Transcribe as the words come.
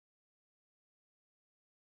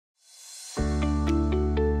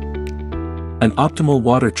An optimal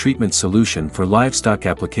water treatment solution for livestock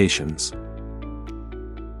applications.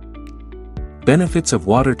 Benefits of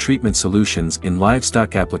water treatment solutions in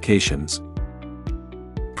livestock applications.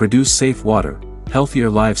 Produce safe water, healthier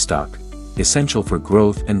livestock, essential for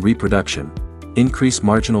growth and reproduction. Increase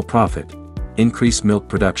marginal profit, increase milk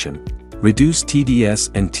production, reduce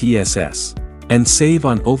TDS and TSS, and save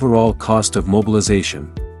on overall cost of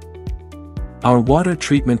mobilization. Our water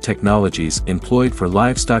treatment technologies employed for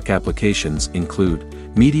livestock applications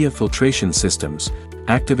include media filtration systems,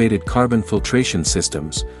 activated carbon filtration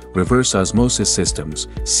systems, reverse osmosis systems,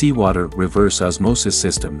 seawater reverse osmosis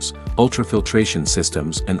systems, ultrafiltration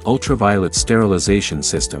systems, and ultraviolet sterilization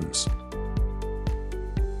systems.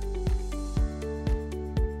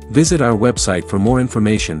 Visit our website for more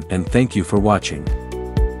information, and thank you for watching.